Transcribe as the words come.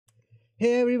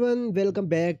Hey everyone, welcome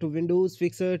back to Windows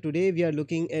Fixer. Today we are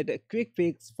looking at a quick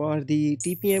fix for the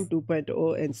TPM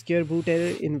 2.0 and scare boot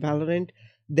error in Valorant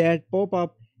that pop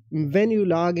up when you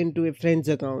log into a friend's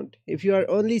account. If you are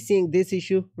only seeing this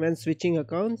issue when switching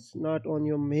accounts, not on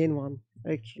your main one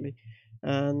actually,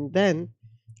 and then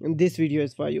this video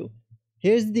is for you.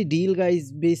 Here's the deal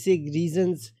guys, basic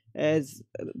reasons as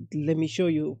let me show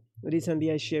you.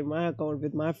 Recently I shared my account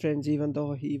with my friends even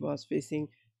though he was facing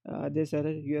this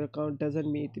error. Your account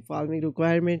doesn't meet the following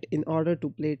requirement in order to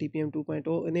play TPM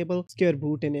 2.0 enable secure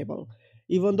boot enable.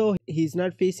 Even though he's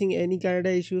not facing any kind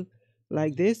of issue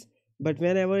like this, but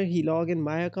whenever he log in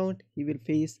my account he will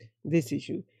face this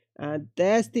issue. And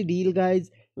that's the deal guys,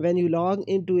 when you log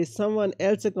into a someone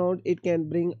else account it can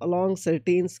bring along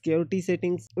certain security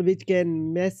settings which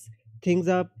can mess things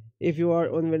up if you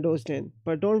are on Windows 10.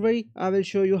 But don't worry, I will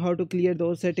show you how to clear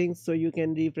those settings so you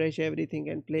can refresh everything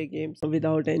and play games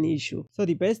without any issue. So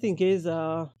the best thing is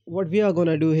what we are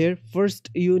gonna do here. First,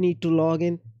 you need to log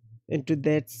in into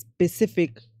that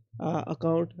specific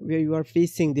account where you are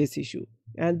facing this issue,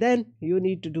 and then you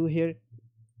need to do here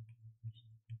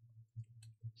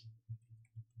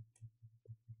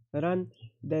run,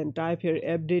 then type here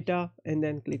app data and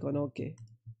then click on OK.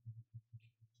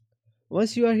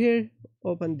 Once you are here,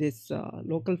 open this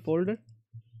local folder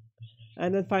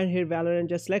and then find here Valorant.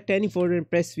 Just select any folder and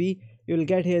press V. You will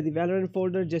get here the Valorant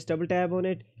folder. Just double tap on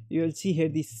it. You will see here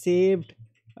the saved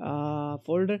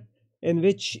folder in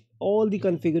which all the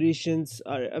configurations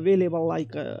are available,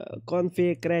 like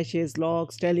config, crashes,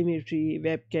 logs, telemetry,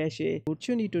 web cache. What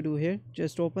you need to do here,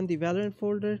 just open the Valorant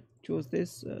folder, choose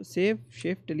this save,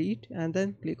 shift delete and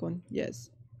then click on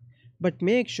yes. But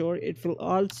make sure it will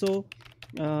also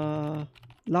uh,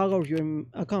 log out your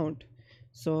account.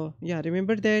 So yeah,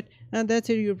 remember that, and that's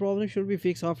it. Your problem should be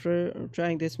fixed after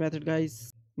trying this method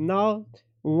guys. Now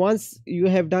once you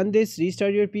have done this,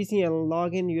 restart your PC and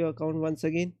log in your account once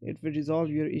again. It will resolve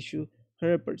your issue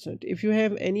 100%. If you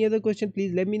have any other question,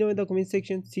 please let me know in the comment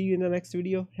section. See you in the next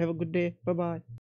video. Have a good day. Bye bye.